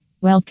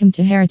Welcome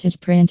to Heritage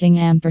Printing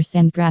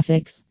Ampersand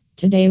Graphics.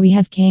 Today we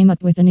have came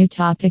up with a new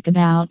topic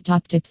about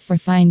top tips for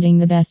finding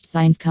the best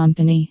signs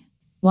company.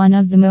 One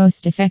of the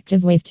most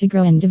effective ways to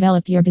grow and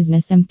develop your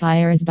business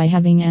empire is by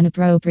having an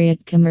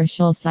appropriate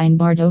commercial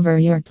signboard over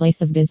your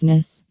place of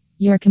business.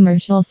 Your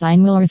commercial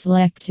sign will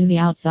reflect to the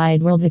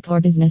outside world the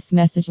core business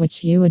message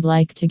which you would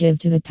like to give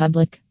to the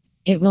public.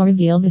 It will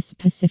reveal the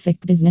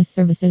specific business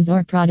services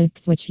or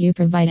products which you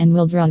provide and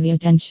will draw the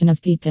attention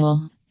of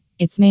people.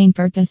 Its main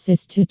purpose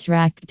is to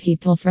attract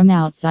people from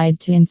outside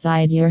to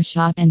inside your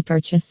shop and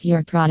purchase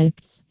your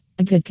products.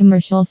 A good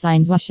commercial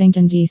signs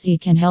Washington, D.C.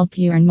 can help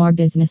you earn more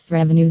business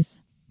revenues.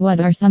 What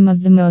are some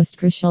of the most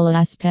crucial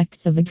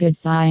aspects of a good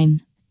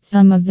sign?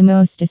 Some of the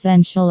most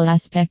essential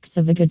aspects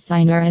of a good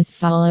sign are as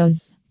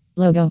follows.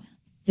 Logo.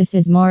 This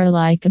is more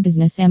like a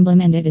business emblem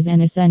and it is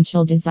an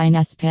essential design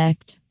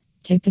aspect.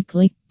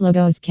 Typically,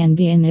 logos can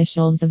be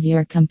initials of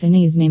your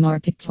company's name or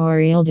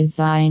pictorial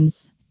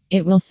designs.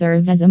 It will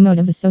serve as a mode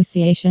of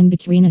association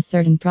between a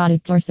certain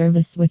product or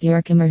service with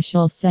your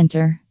commercial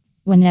center.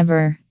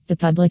 Whenever the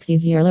public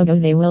sees your logo,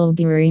 they will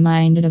be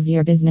reminded of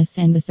your business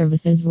and the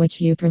services which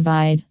you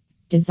provide.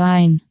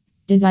 Design.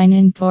 Design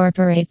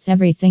incorporates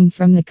everything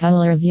from the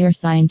color of your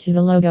sign to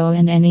the logo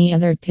and any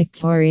other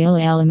pictorial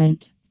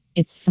element.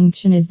 Its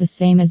function is the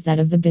same as that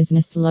of the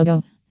business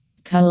logo.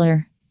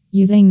 Color.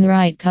 Using the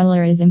right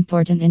color is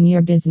important in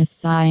your business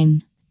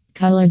sign.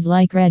 Colors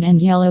like red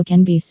and yellow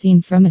can be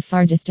seen from a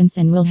far distance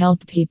and will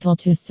help people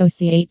to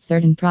associate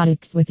certain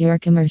products with your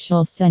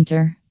commercial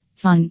center.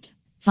 Font.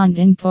 Font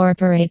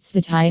incorporates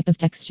the type of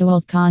textual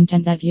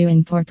content that you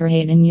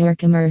incorporate in your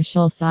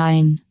commercial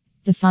sign.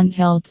 The font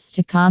helps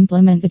to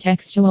complement the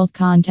textual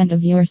content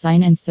of your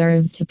sign and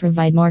serves to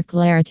provide more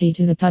clarity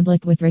to the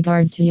public with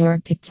regards to your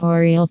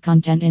pictorial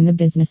content in the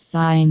business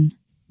sign.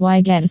 Why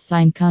get a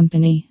sign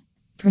company?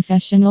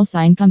 Professional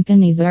sign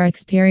companies are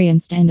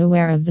experienced and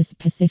aware of the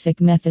specific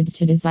methods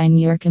to design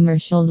your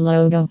commercial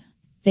logo.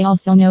 They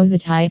also know the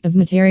type of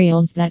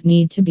materials that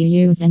need to be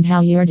used and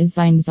how your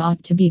designs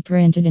ought to be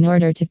printed in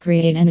order to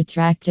create an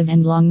attractive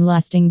and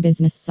long-lasting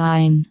business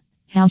sign.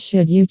 How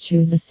should you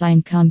choose a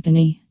sign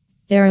company?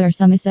 There are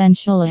some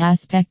essential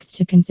aspects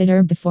to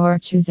consider before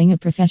choosing a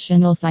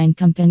professional sign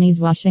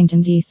company's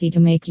Washington, D.C. to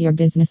make your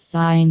business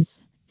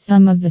signs.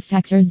 Some of the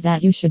factors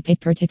that you should pay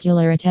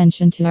particular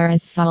attention to are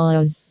as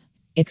follows.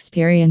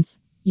 Experience.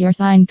 Your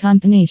sign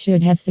company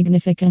should have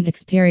significant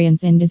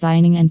experience in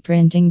designing and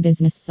printing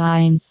business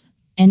signs.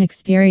 An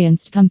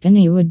experienced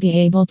company would be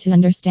able to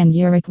understand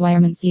your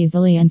requirements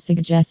easily and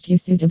suggest you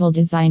suitable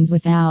designs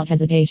without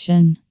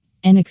hesitation.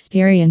 An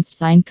experienced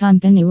sign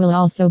company will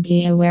also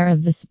be aware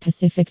of the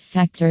specific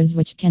factors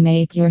which can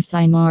make your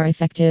sign more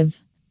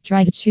effective.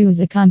 Try to choose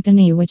a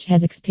company which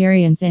has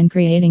experience in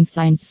creating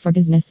signs for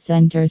business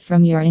centers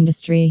from your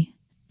industry.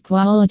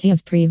 Quality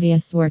of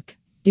previous work.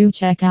 Do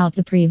check out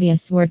the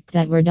previous work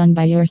that were done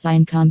by your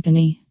sign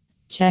company.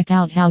 Check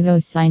out how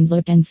those signs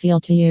look and feel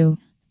to you.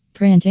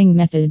 Printing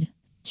method.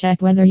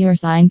 Check whether your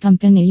sign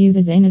company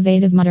uses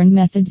innovative modern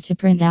methods to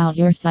print out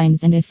your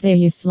signs and if they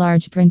use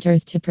large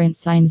printers to print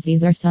signs.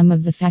 These are some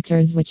of the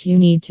factors which you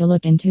need to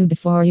look into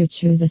before you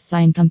choose a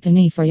sign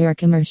company for your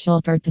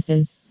commercial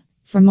purposes.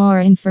 For more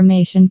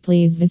information,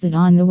 please visit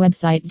on the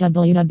website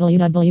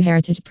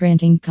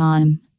www.heritageprinting.com.